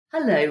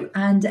Hello,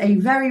 and a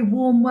very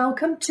warm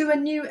welcome to a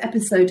new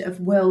episode of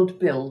World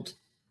Build,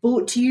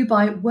 brought to you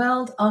by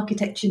World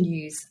Architecture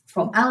News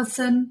from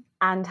Alison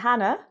and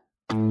Hannah.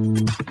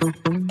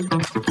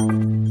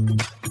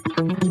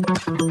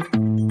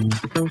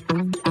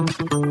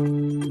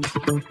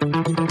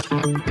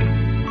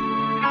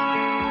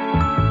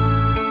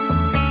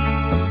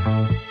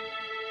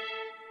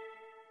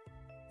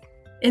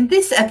 In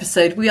this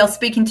episode, we are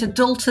speaking to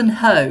Dalton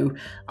Ho,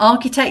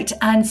 architect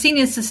and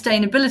senior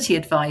sustainability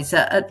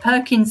advisor at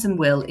Perkins &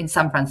 Will in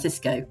San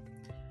Francisco.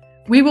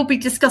 We will be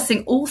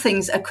discussing all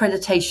things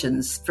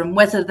accreditations, from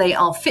whether they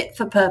are fit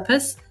for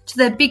purpose to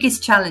their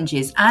biggest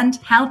challenges and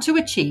how to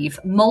achieve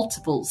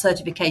multiple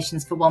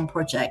certifications for one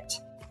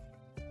project.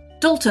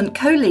 Dalton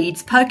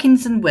co-leads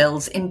Perkins &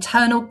 Will's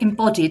internal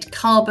embodied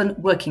carbon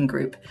working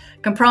group,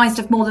 comprised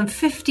of more than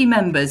 50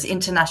 members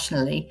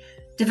internationally,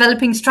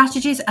 developing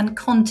strategies and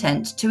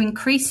content to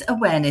increase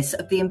awareness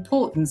of the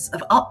importance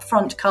of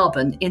upfront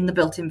carbon in the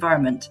built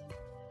environment.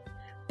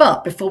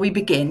 But before we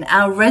begin,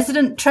 our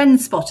resident trend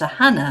spotter,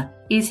 Hannah,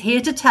 is here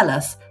to tell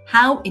us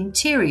how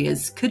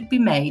interiors could be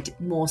made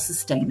more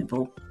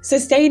sustainable.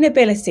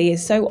 Sustainability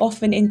is so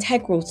often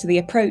integral to the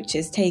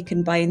approaches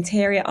taken by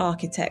interior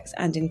architects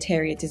and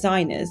interior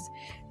designers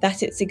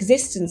that its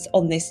existence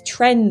on this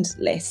trend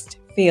list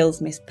feels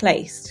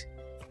misplaced.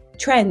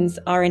 Trends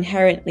are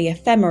inherently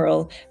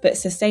ephemeral, but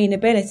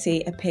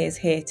sustainability appears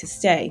here to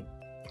stay.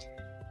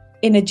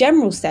 In a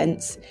general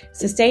sense,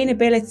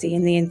 sustainability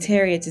in the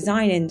interior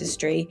design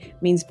industry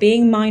means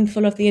being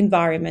mindful of the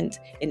environment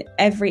in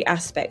every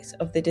aspect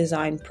of the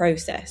design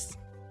process.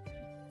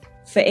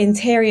 For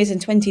interiors in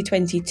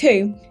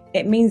 2022,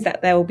 it means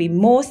that there will be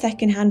more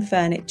second-hand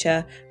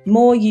furniture,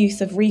 more use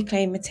of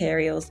reclaimed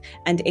materials,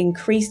 and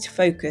increased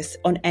focus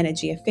on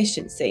energy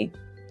efficiency.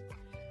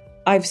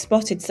 I've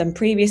spotted some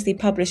previously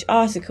published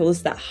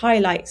articles that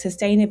highlight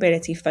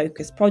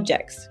sustainability-focused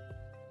projects.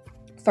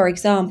 For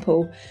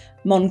example,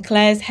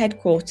 Moncler's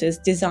headquarters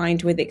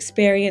designed with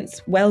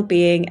experience,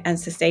 well-being and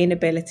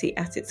sustainability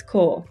at its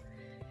core.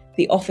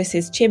 The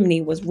office's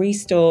chimney was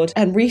restored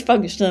and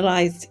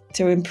refunctionalized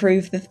to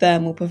improve the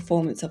thermal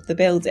performance of the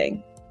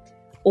building.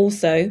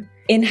 Also,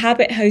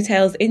 Inhabit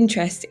Hotel's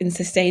interest in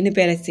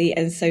sustainability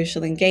and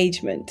social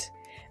engagement,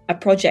 a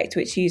project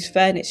which used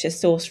furniture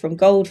sourced from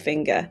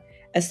Goldfinger,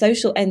 a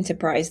social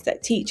enterprise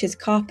that teaches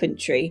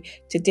carpentry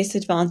to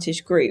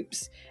disadvantaged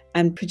groups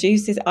and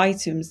produces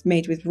items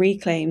made with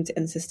reclaimed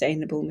and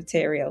sustainable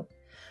material.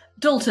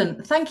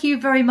 Dalton, thank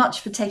you very much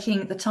for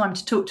taking the time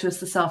to talk to us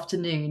this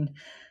afternoon.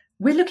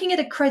 We're looking at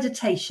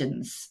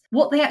accreditations,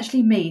 what they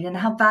actually mean and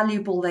how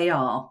valuable they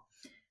are.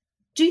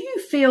 Do you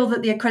feel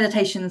that the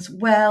accreditations,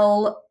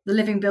 the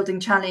Living Building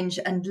Challenge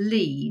and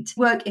LEED,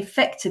 work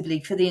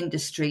effectively for the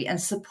industry and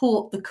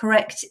support the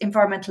correct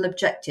environmental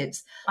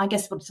objectives? I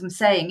guess what I'm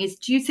saying is,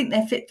 do you think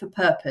they're fit for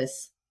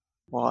purpose?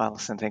 Well,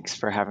 Alison, thanks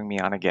for having me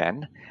on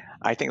again.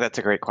 I think that's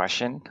a great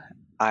question.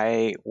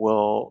 I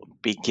will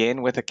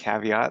begin with a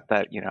caveat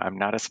that, I'm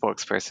not a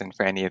spokesperson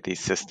for any of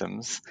these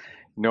systems,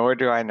 nor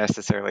do I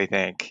necessarily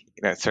think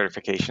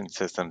certification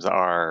systems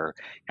are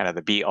kind of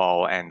the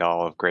be-all,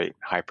 end-all of great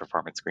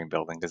high-performance green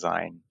building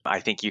design.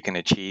 I think you can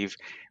achieve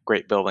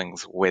great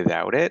buildings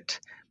without it,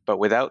 but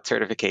without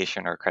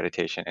certification or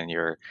accreditation in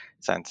your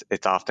sense,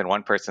 it's often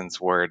one person's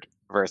word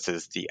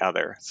versus the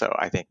other. So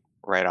I think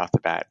right off the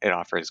bat, it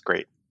offers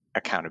great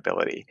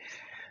accountability.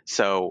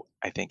 So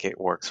I think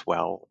it works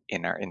well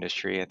in our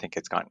industry. I think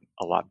it's gotten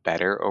a lot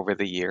better over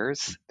the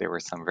years. There were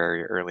some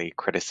very early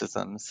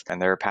criticisms,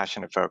 and there are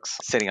passionate folks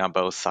sitting on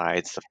both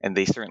sides, and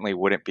they certainly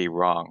wouldn't be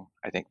wrong.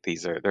 I think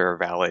there are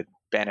valid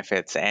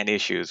benefits and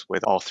issues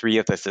with all three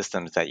of the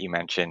systems that you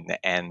mentioned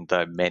and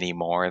the many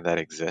more that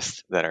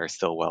exist that are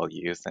still well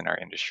used in our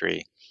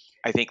industry.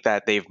 I think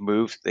that they've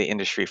moved the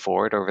industry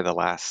forward over the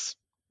last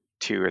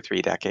 2 or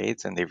 3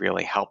 decades, and they've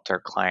really helped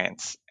our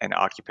clients and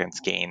occupants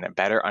gain a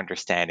better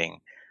understanding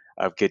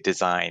of good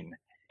design.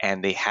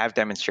 And they have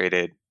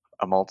demonstrated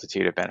a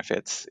multitude of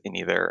benefits in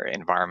either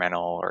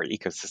environmental or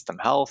ecosystem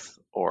health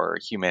or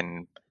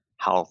human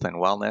health and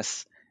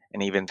wellness,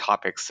 and even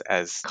topics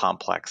as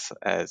complex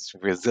as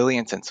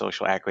resilience and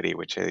social equity,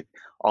 which they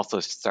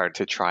also started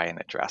to try and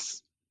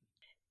address.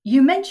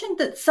 You mentioned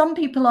that some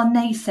people are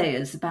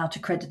naysayers about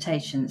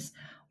accreditations.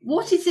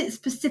 What is it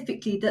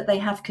specifically that they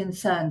have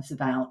concerns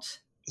about?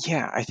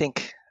 Yeah, I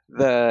think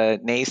the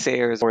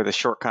naysayers or the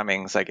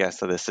shortcomings, I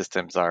guess, of the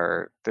systems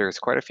there's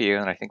quite a few,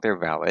 and I think they're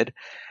valid.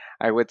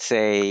 I would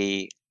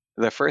say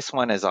the first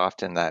one is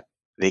often that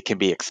they can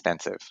be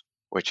expensive,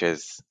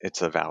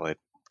 it's a valid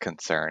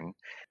concern.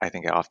 I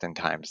think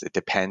oftentimes it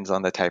depends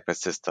on the type of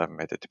system.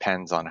 It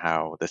depends on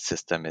how the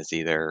system is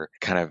either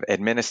kind of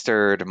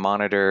administered,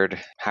 monitored.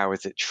 How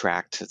is it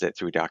tracked? Is it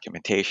through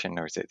documentation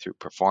or is it through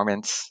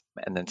performance?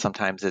 And then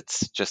sometimes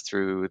it's just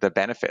through the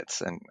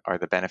benefits. And are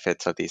the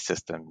benefits of these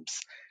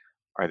systems,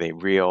 are they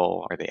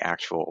real? Are they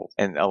actual?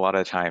 And a lot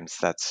of times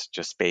that's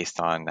just based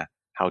on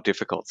how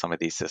difficult some of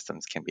these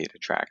systems can be to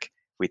track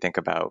we think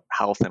about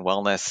health and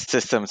wellness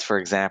systems, for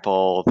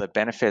example, the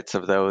benefits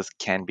of those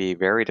can be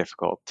very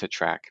difficult to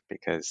track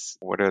because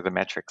what are the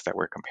metrics that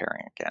we're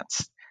comparing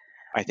against?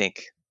 I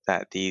think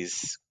that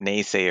these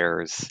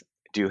naysayers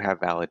do have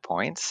valid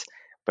points,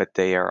 but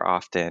they are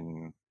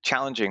often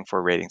challenging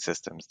for rating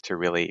systems to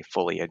really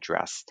fully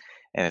address.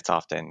 And it's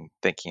often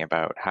thinking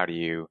about how do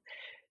you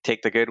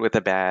take the good with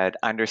the bad,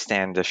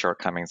 understand the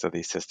shortcomings of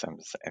these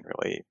systems, and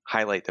really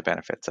highlight the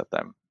benefits of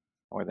them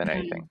more than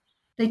anything.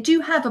 They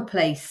do have a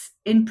place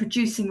in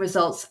producing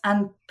results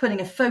and putting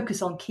a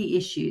focus on key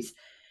issues.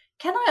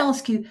 Can I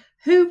ask you,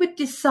 who would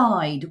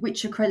decide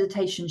which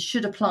accreditation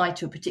should apply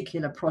to a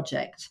particular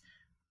project?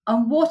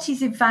 And what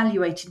is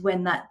evaluated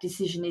when that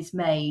decision is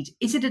made?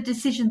 Is it a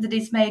decision that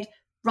is made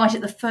right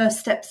at the first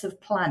steps of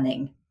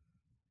planning?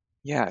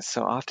 Yeah,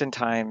 so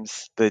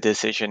oftentimes the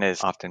decision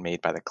is often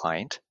made by the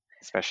client,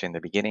 especially in the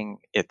beginning.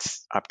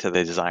 It's up to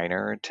the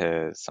designer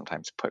to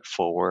sometimes put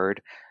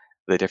forward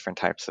the different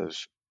types of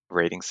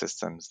rating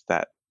systems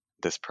that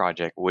this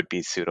project would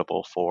be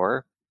suitable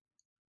for.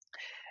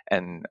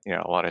 And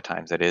a lot of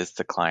times it is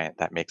the client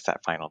that makes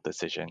that final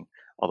decision,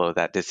 although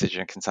that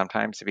decision can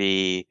sometimes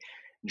be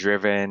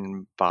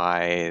driven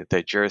by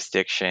the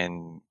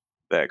jurisdiction,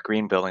 the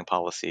green building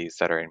policies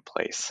that are in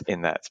place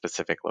in that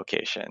specific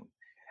location.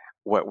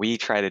 What we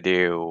try to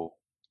do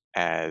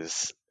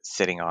as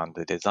sitting on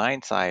the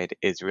design side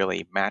is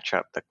really match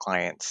up the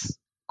client's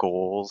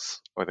goals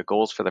or the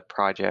goals for the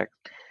project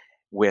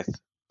with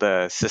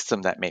the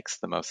system that makes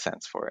the most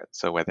sense for it.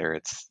 So whether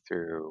it's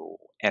through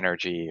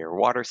energy or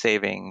water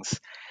savings,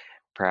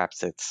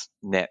 perhaps it's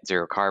net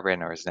zero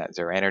carbon or it's net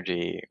zero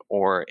energy,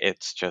 or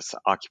it's just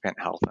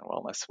occupant health and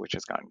wellness, which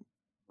has gotten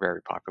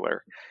very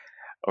popular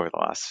over the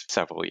last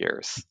several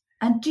years.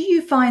 And do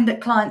you find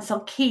that clients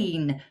are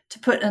keen to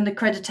put an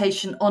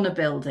accreditation on a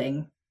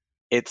building?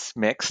 It's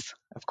mixed,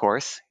 of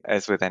course.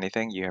 As with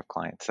anything, you have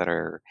clients that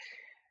are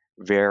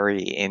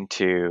very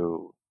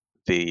into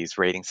these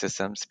rating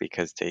systems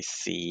because they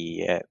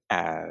see it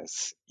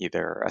as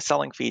either a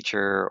selling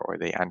feature or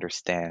they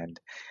understand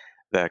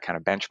the kind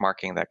of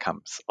benchmarking that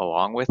comes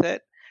along with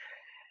it.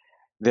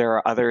 There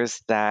are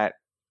others that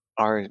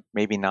are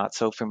maybe not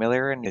so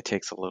familiar, and it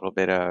takes a little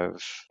bit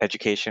of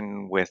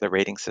education with the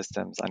rating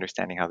systems,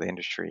 understanding how the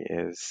industry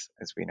is.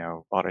 As we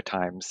know, a lot of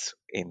times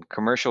in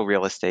commercial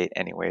real estate,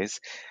 anyways,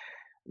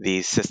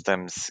 these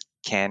systems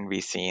can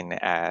be seen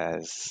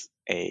as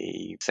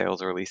a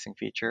sales or leasing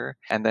feature,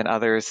 and then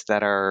others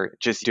that are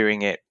just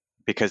doing it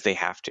because they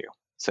have to.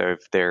 So if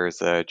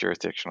there's a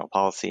jurisdictional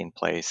policy in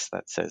place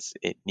that says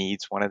it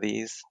needs one of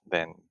these,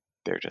 then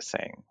they're just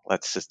saying,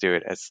 let's just do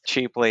it as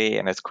cheaply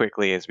and as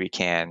quickly as we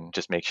can,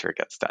 just make sure it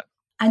gets done.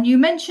 And you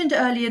mentioned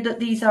earlier that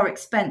these are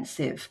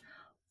expensive.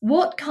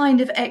 What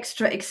kind of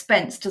extra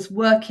expense does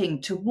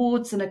working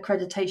towards an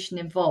accreditation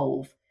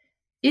involve?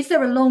 Is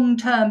there a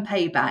long-term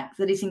payback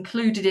that is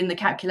included in the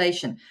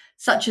calculation,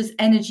 such as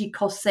energy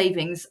cost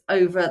savings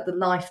over the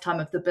lifetime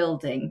of the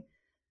building?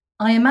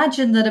 I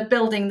imagine that a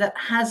building that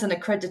has an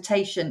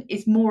accreditation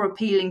is more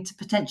appealing to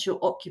potential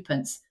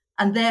occupants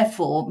and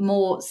therefore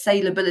more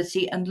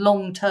saleability and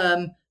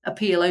long-term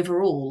appeal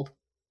overall.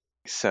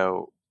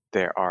 So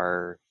there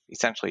are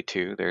essentially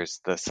two. There's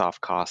the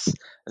soft costs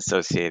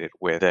associated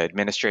with the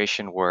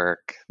administration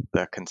work,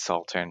 the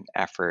consultant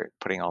effort,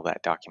 putting all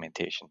that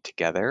documentation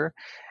together,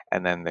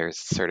 and then there's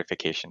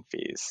certification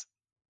fees.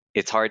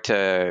 It's hard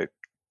to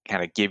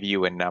kind of give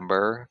you a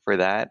number for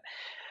that,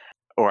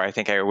 or I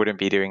think I wouldn't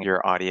be doing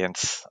your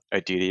audience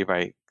a duty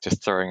by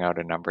just throwing out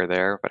a number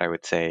there, but I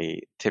would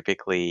say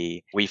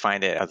typically we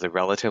find it as a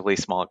relatively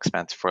small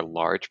expense for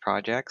large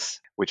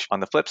projects, which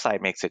on the flip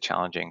side makes it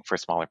challenging for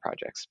smaller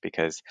projects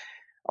because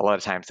a lot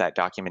of times that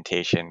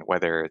documentation,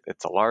 whether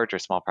it's a large or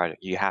small project,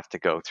 you have to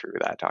go through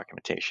that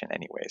documentation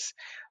anyways.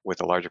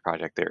 With a larger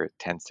project, there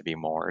tends to be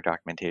more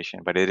documentation,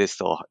 but it is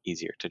still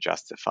easier to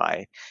justify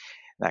in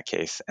that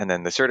case. And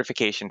then the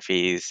certification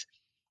fees,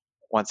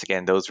 once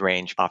again, those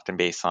range often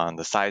based on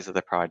the size of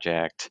the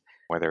project,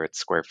 whether it's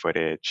square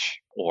footage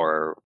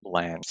or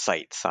land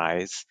site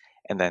size.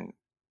 And then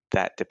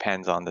that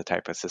depends on the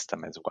type of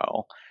system as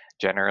well.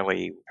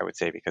 Generally, I would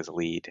say because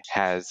LEED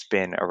has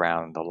been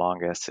around the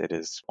longest, it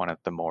is one of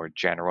the more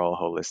general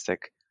holistic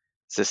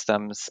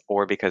systems,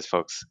 or because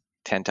folks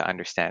tend to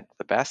understand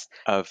the best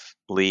of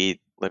LEED,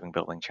 Living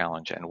Building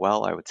Challenge, and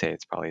WELL, I would say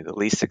it's probably the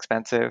least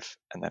expensive,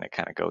 and then it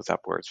kind of goes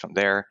upwards from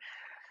there.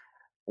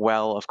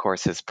 WELL, of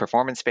course, is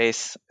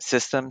performance-based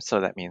system,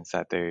 so that means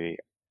that they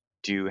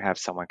do have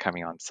someone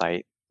coming on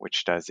site,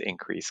 which does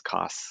increase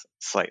costs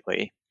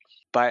slightly.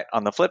 But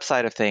on the flip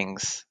side of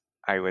things,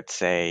 I would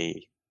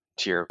say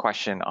to your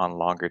question on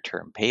longer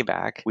term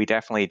payback, we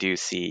definitely do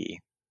see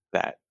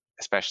that,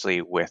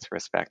 especially with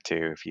respect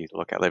to if you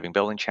look at Living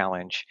Building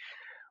Challenge,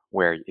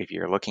 where if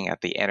you're looking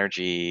at the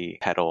energy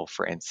pedal,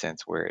 for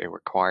instance, where it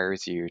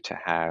requires you to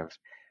have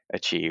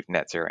achieved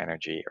net zero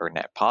energy or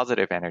net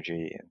positive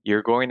energy,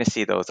 you're going to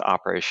see those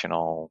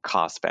operational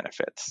cost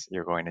benefits.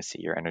 You're going to see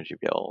your energy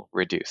bill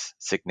reduce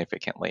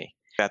significantly.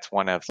 That's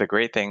one of the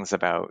great things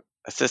about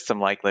a system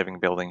like Living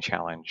Building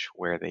Challenge,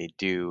 where they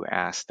do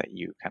ask that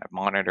you kind of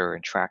monitor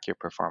and track your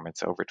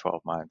performance over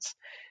 12 months,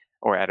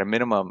 or at a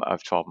minimum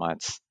of 12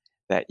 months,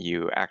 that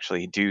you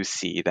actually do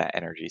see that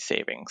energy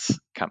savings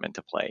come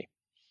into play.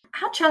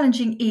 How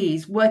challenging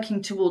is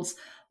working towards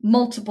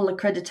multiple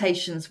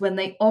accreditations when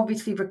they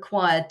obviously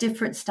require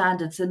different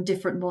standards and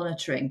different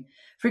monitoring?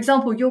 For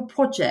example, your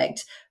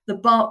project, the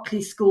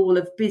Berkeley School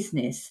of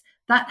Business,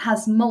 that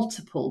has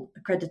multiple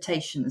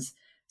accreditations.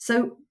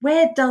 So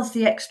where does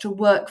the extra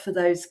work for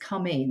those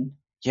come in?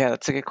 Yeah,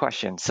 that's a good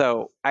question.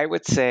 So I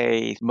would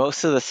say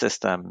most of the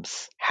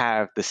systems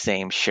have the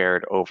same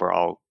shared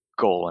overall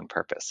goal and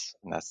purpose,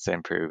 and that's to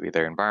improve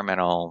either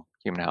environmental,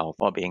 human health,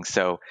 well-being.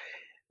 So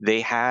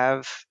they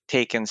have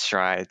taken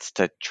strides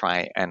to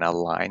try and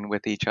align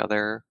with each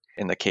other.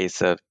 In the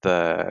case of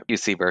the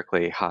UC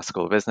Berkeley Haas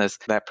School of Business,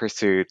 that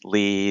pursued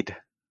LEED,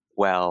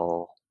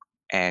 WELL,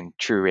 and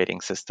True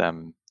Rating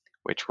System,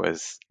 which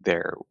was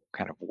their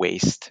kind of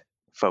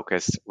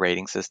waste-focused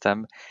rating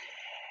system.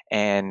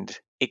 And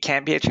it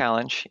can be a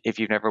challenge if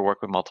you've never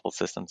worked with multiple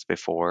systems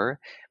before,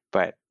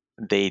 but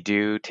they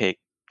do take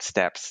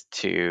steps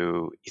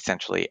to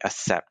essentially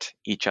accept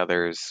each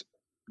other's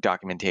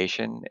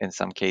documentation in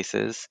some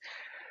cases.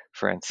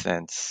 For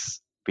instance,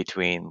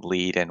 between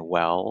LEED and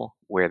WELL,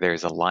 where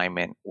there's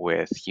alignment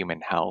with human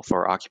health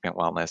or occupant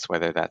wellness,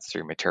 whether that's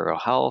through material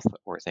health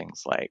or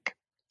things like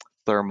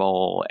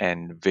thermal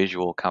and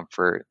visual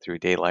comfort through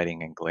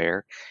daylighting and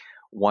glare,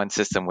 one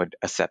system would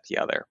accept the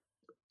other.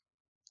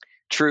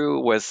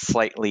 True was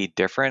slightly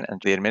different,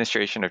 and the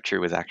administration of True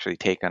was actually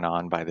taken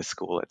on by the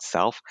school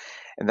itself,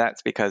 and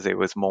that's because it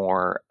was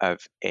more of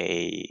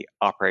a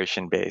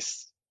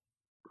operation-based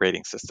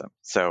rating system.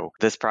 So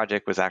this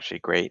project was actually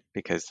great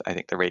because I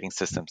think the rating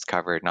systems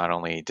covered not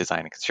only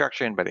design and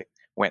construction, but it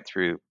went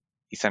through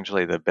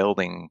essentially the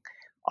building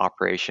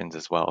operations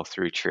as well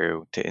through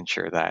True to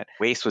ensure that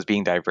waste was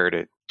being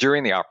diverted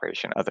during the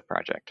operation of the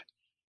project.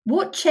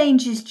 What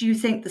changes do you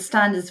think the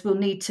standards will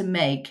need to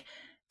make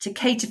to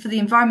cater for the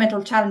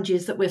environmental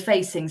challenges that we're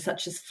facing,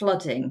 such as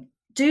flooding?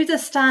 Do the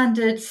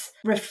standards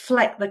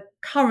reflect the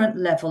current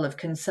level of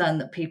concern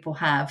that people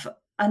have,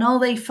 and are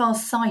they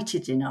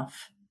far-sighted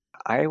enough?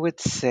 I would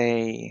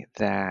say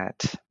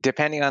that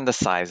depending on the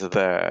size of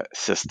the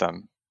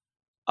system,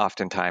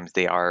 oftentimes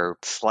they are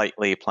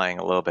slightly playing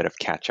a little bit of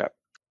catch up,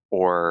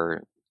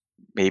 or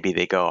maybe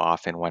they go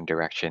off in one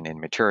direction in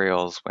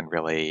materials when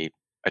really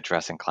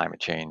addressing climate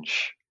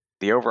change.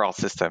 The overall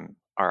system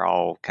are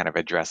all kind of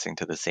addressing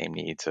to the same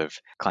needs of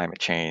climate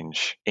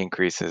change,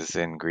 increases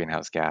in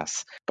greenhouse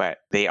gas, but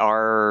they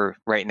are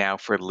right now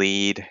for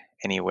LEED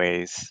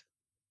anyways.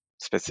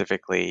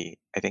 Specifically,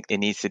 I think it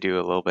needs to do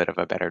a little bit of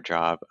a better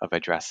job of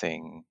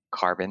addressing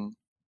carbon.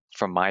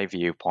 From my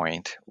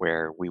viewpoint,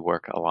 where we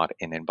work a lot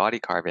in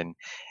embodied carbon,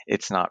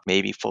 it's not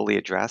maybe fully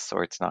addressed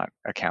or it's not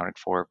accounted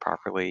for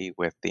properly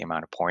with the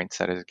amount of points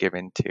that is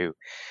given to.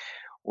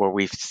 What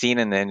we've seen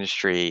in the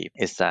industry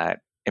is that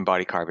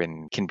embodied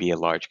carbon can be a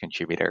large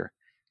contributor.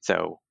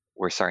 So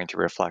we're starting to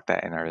reflect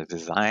that in our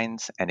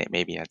designs, and it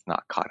maybe has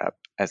not caught up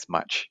as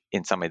much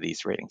in some of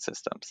these rating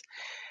systems.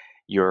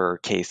 Your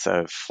case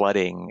of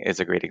flooding is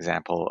a great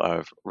example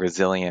of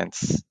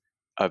resilience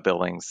of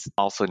buildings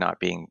also not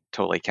being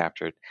totally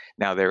captured.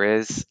 Now, there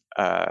is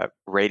a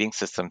rating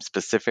system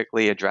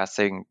specifically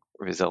addressing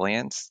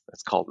resilience.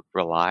 It's called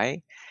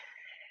RELY.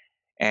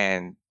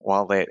 And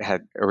while it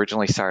had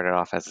originally started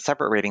off as a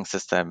separate rating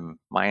system,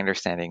 my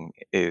understanding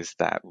is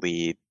that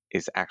LEED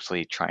is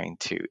actually trying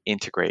to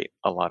integrate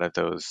a lot of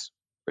those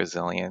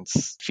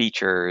resilience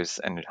features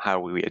and how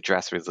we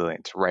address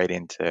resilience right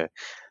into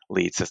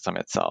LEED system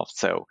itself.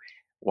 So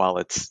while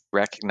it's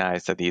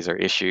recognized that these are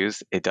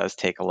issues, it does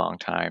take a long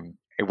time.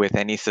 With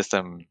any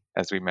system,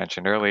 as we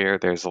mentioned earlier,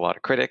 there's a lot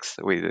of critics.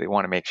 They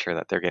want to make sure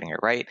that they're getting it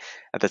right.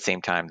 At the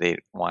same time, they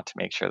want to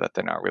make sure that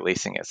they're not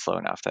releasing it slow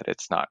enough that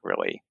it's not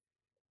really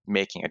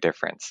making a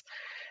difference.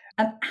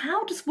 And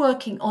how does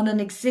working on an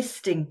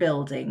existing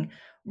building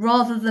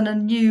rather than a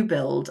new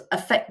build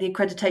affect the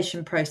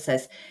accreditation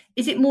process?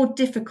 Is it more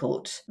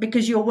difficult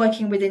because you're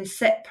working within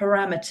set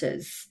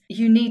parameters?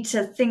 You need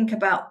to think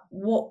about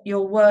what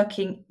you're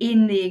working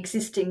in the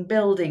existing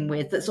building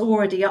with that's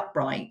already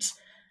upright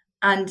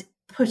and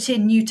put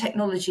in new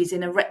technologies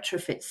in a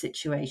retrofit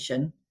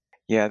situation.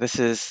 Yeah, this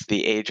is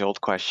the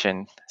age-old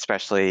question,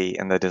 especially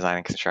in the design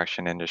and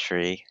construction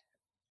industry.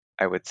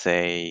 I would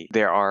say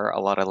there are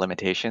a lot of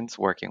limitations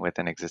working with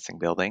an existing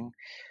building,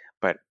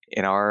 but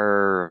in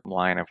our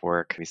line of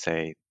work, we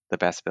say the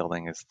best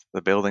building is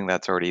the building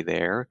that's already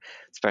there,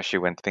 especially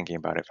when thinking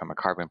about it from a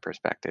carbon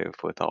perspective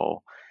with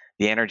all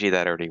the energy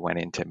that already went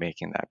into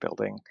making that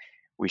building.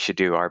 We should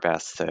do our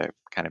best to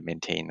kind of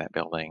maintain that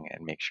building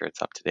and make sure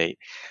it's up to date.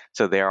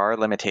 So there are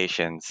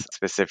limitations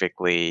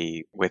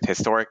specifically with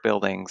historic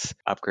buildings.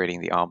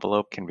 Upgrading the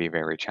envelope can be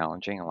very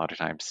challenging. A lot of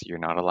times you're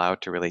not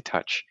allowed to really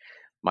touch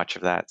much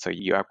of that. So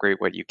you upgrade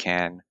what you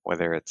can,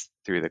 whether it's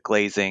through the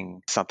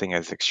glazing, something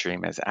as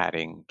extreme as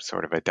adding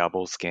sort of a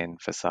double skin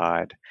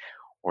facade,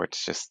 or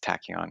it's just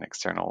tacking on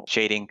external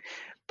shading.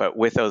 But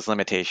with those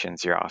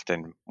limitations, you're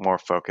often more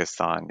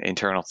focused on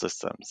internal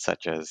systems,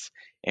 such as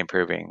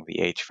improving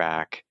the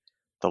HVAC,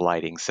 the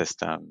lighting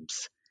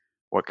systems.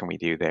 What can we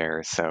do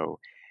there? So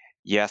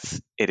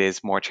yes, it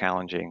is more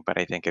challenging, but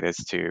I think it is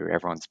to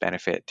everyone's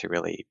benefit to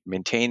really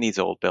maintain these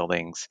old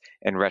buildings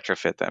and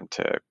retrofit them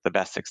to the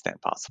best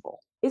extent possible.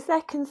 Is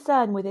there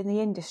concern within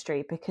the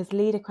industry because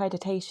LEED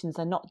accreditations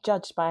are not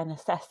judged by an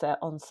assessor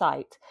on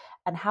site?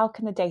 And how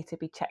can the data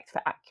be checked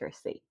for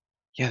accuracy?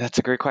 Yeah, that's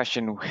a great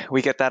question.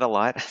 We get that a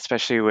lot,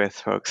 especially with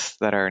folks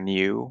that are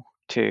new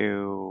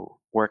to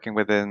working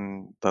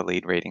within the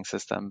LEED rating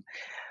system.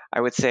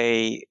 I would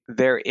say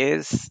there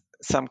is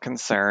some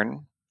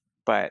concern,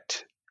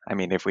 but I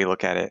mean, if we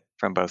look at it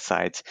from both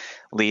sides,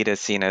 LEED is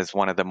seen as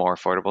one of the more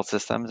affordable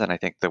systems, and I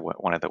think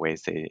one of the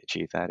ways they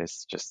achieve that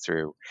is just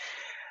through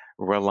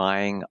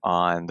relying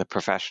on the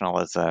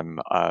professionalism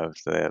of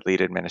the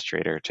LEED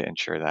administrator to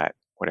ensure that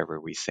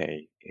whatever we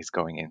say is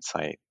going in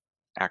site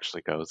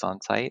actually goes on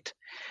site.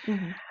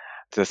 Mm-hmm.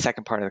 The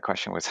second part of the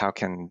question was how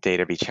can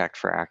data be checked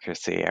for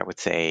accuracy? I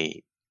would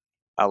say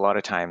a lot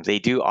of times they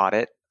do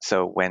audit.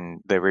 So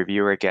when the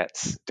reviewer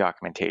gets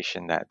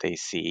documentation that they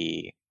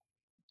see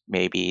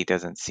maybe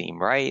doesn't seem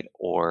right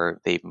or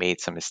they've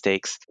made some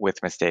mistakes.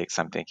 With mistakes,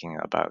 I'm thinking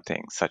about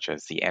things such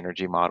as the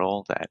energy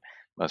model that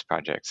most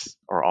projects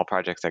or all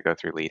projects that go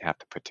through LEED have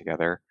to put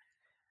together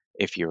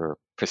if you're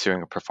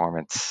pursuing a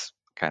performance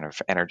kind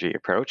of energy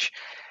approach.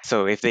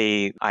 So if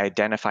they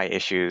identify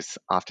issues,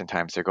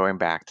 oftentimes they're going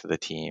back to the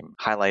team,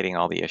 highlighting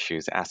all the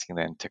issues, asking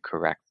them to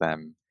correct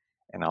them.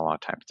 And a lot of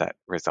times that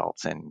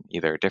results in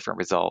either a different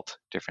result,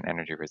 different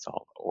energy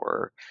result,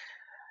 or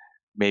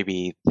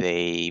maybe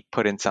they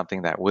put in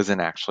something that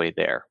wasn't actually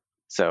there.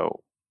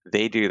 So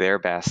they do their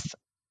best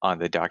on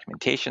the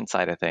documentation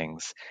side of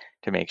things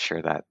to make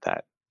sure that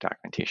that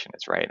documentation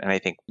is right. And I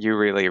think you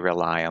really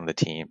rely on the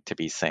team to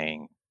be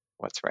saying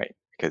what's right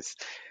because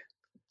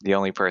the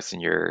only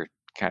person you're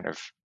kind of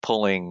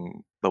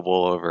pulling the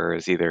wool over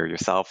is either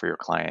yourself or your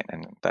client,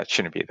 and that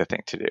shouldn't be the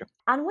thing to do.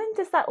 And when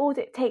does that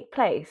audit take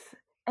place?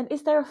 And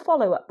is there a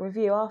follow-up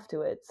review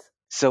afterwards?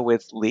 So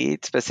with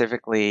LEED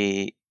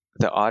specifically,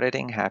 the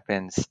auditing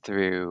happens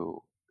through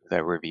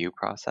the review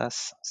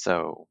process.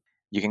 So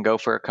you can go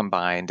for a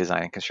combined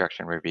design and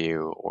construction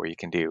review, or you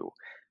can do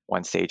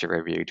one stage of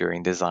review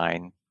during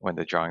design when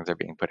the drawings are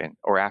being put in,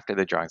 or after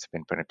the drawings have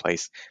been put in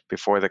place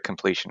before the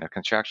completion of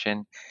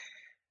construction.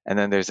 And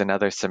then there's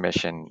another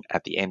submission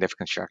at the end of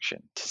construction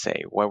to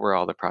say what were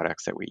all the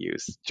products that we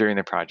used during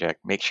the project,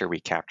 make sure we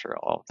capture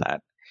all of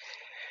that.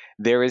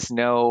 There is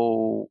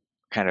no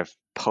kind of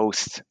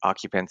post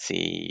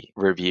occupancy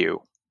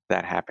review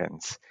that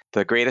happens.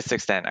 The greatest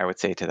extent I would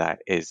say to that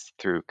is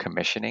through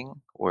commissioning,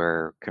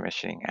 where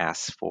commissioning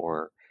asks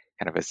for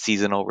kind of a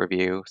seasonal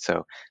review.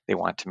 So they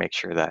want to make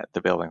sure that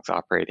the building's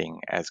operating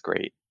as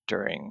great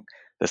during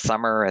the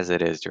summer as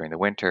it is during the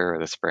winter or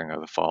the spring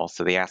or the fall.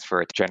 So they ask for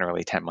a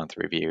generally 10-month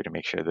review to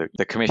make sure that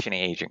the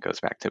commissioning agent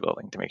goes back to the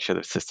building to make sure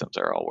the systems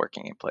are all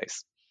working in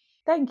place.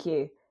 Thank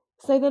you.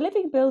 So the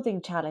Living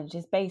Building Challenge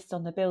is based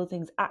on the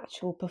building's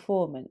actual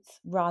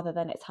performance rather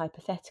than its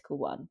hypothetical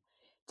one.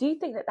 Do you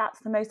think that that's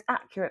the most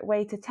accurate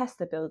way to test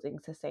the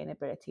building's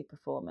sustainability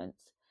performance?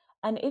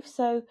 And if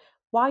so,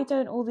 why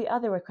don't all the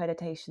other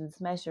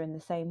accreditations measure in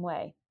the same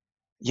way?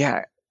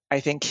 Yeah, I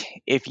think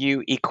if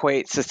you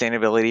equate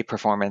sustainability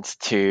performance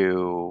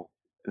to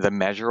the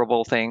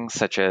measurable things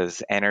such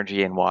as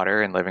energy and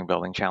water in Living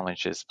Building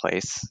Challenge's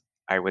place,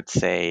 I would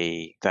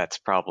say that's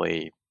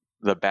probably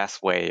the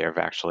best way of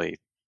actually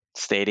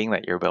stating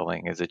that your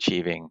building is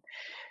achieving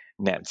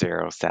net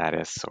zero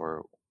status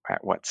or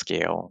at what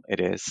scale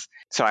it is.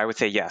 So I would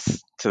say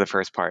yes to the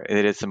first part.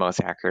 It is the most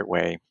accurate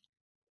way.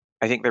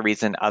 I think the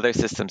reason other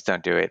systems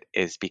don't do it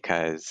is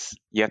because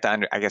you have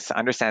to,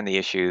 understand the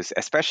issues,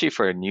 especially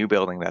for a new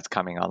building that's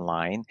coming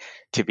online,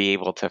 to be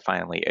able to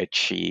finally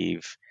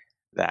achieve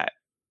that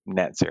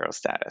net zero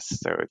status.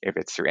 So if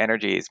it's through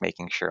energy, it's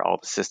making sure all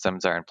the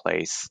systems are in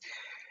place,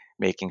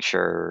 making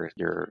sure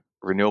your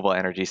renewable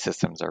energy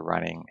systems are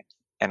running.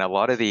 And a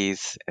lot of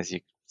these, as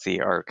you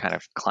see, are kind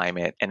of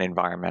climate and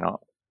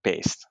environmental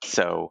based.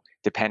 So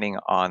depending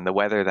on the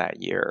weather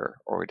that year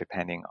or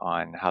depending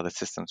on how the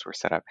systems were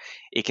set up,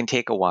 it can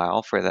take a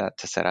while for that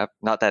to set up.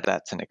 Not that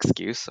that's an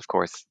excuse. Of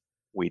course,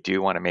 we do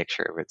want to make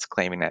sure if it's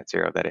claiming net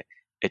zero that it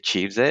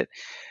achieves it.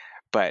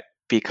 But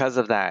because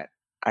of that,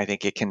 I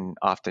think it can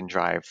often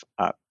drive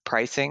up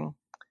pricing,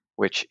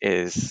 which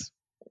is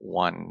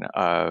one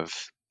of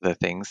the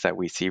things that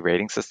we see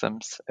rating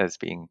systems as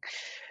being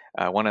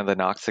one of the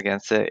knocks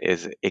against it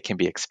is it can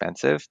be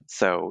expensive.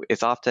 So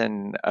it's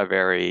often a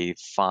very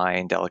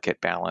fine, delicate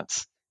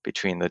balance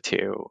between the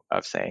two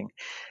of saying,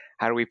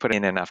 how do we put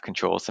in enough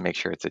controls to make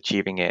sure it's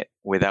achieving it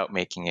without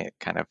making it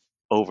kind of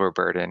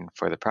overburden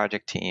for the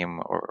project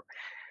team or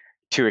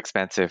too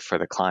expensive for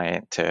the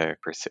client to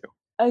pursue?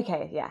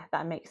 Okay, yeah,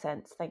 that makes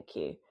sense. Thank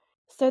you.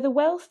 So the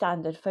WELL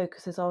standard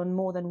focuses on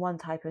more than one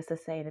type of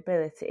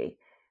sustainability.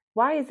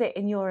 Why is it,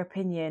 in your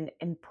opinion,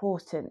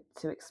 important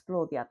to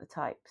explore the other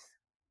types?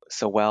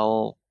 So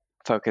WELL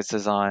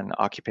focuses on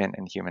occupant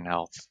and human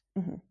health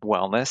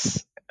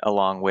wellness,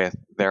 along with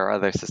there are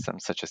other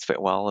systems such as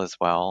Fitwel as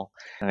well.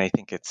 And I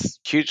think it's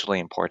hugely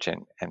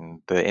important,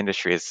 and the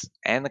industries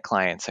and the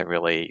clients have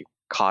really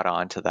caught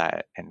on to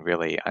that and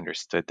really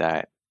understood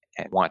that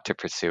and want to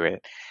pursue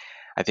it.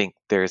 I think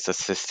there's a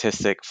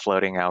statistic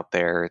floating out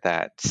there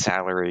that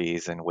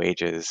salaries and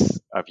wages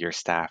of your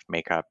staff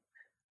make up,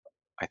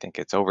 I think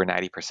it's over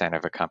 90%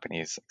 of a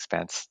company's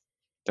expense.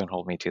 Don't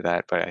hold me to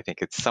that, but I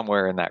think it's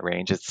somewhere in that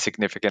range. It's a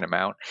significant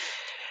amount.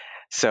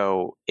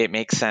 So it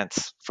makes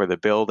sense for the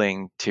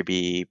building to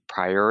be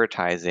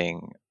prioritizing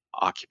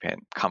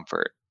occupant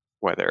comfort,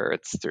 whether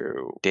it's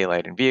through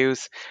daylight and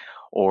views,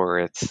 or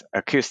it's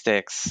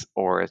acoustics,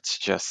 or it's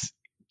just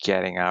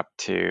getting up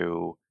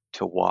to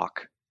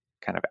walk,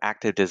 kind of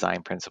active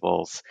design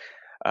principles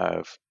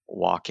of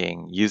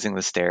walking, using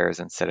the stairs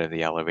instead of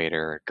the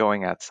elevator,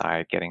 going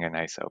outside, getting a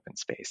nice open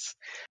space.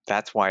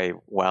 That's why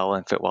Well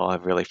and Fitwel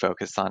have really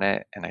focused on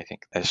it, and I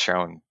think has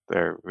shown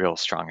the real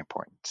strong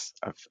importance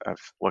of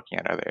looking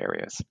at other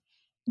areas.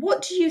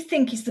 What do you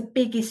think is the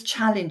biggest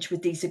challenge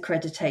with these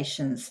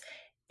accreditations?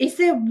 Is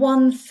there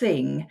one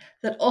thing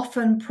that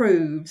often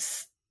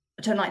proves,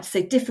 I don't like to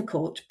say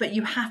difficult, but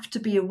you have to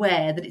be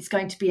aware that it's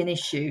going to be an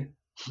issue?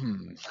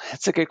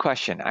 That's a good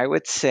question. I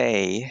would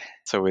say,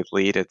 so with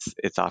LEED,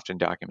 it's often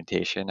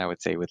documentation. I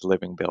would say with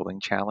Living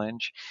Building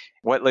Challenge,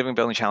 what Living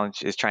Building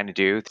Challenge is trying to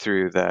do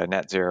through the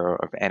net zero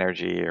of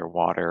energy or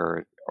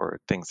water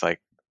or things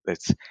like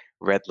its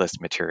red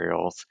list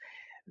materials,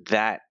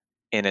 that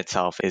in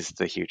itself is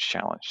the huge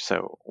challenge.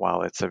 So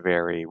while it's a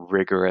very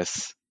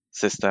rigorous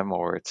system,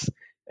 or it's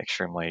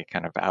extremely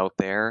kind of out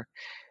there,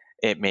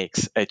 it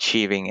makes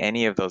achieving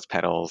any of those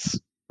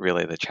petals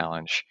really the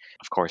challenge.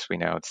 Of course, we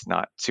know it's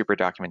not super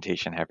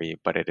documentation heavy,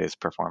 but it is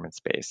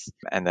performance based.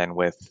 And then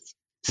with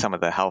some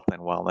of the health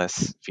and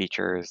wellness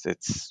features,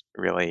 it's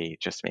really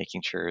just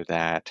making sure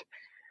that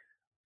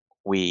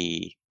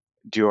we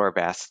do our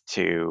best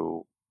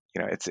to,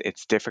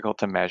 it's difficult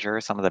to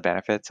measure some of the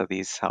benefits of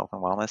these health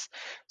and wellness.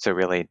 So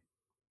really,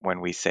 when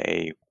we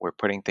say we're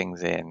putting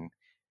things in,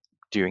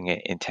 doing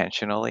it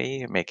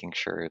intentionally, making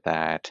sure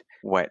that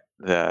what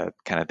the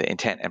kind of the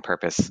intent and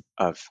purpose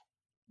of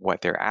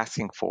what they're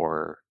asking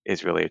for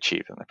is really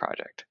achieved in the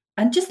project.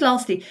 And just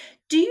lastly,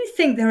 do you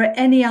think there are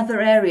any other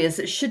areas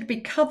that should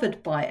be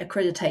covered by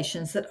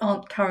accreditations that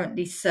aren't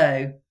currently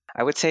so?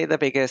 I would say the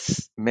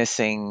biggest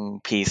missing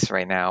piece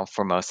right now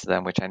for most of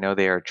them, which I know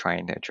they are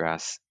trying to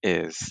address,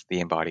 is the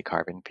embodied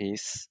carbon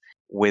piece.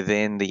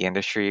 Within the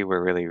industry,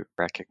 we're really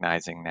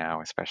recognizing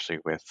now, especially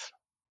with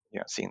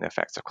seeing the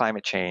effects of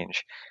climate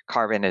change,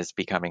 carbon is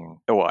becoming,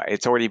 well,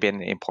 it's already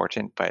been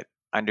important, but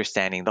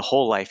understanding the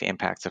whole life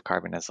impacts of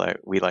carbon, as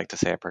we like to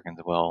say at Perkins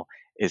 & Will,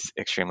 is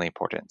extremely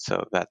important.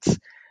 So that's,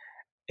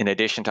 in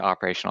addition to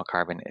operational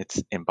carbon,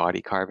 it's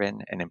embodied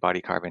carbon, and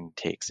embodied carbon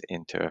takes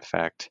into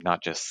effect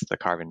not just the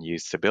carbon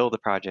used to build the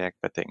project,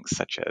 but things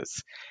such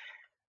as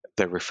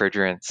the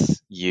refrigerants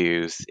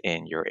used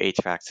in your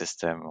HVAC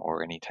system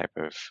or any type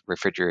of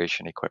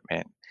refrigeration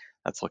equipment.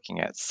 That's looking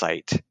at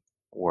site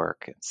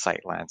work,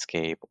 site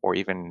landscape, or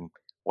even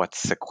what's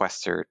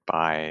sequestered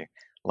by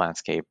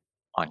landscape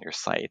on your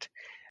site.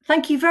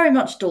 Thank you very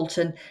much,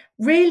 Dalton.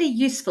 Really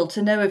useful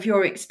to know of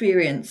your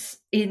experience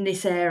in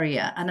this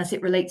area and as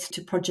it relates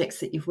to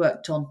projects that you've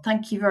worked on.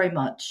 Thank you very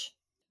much.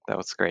 That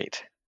was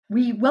great.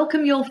 We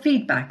welcome your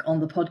feedback on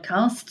the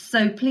podcast,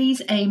 so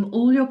please aim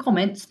all your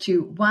comments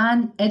to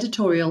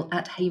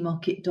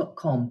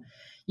waneditorial@haymarket.com.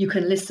 You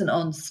can listen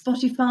on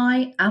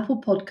Spotify, Apple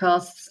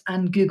Podcasts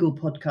and Google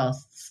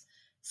Podcasts.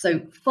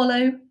 So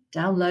follow,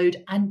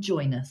 download and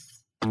join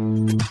us.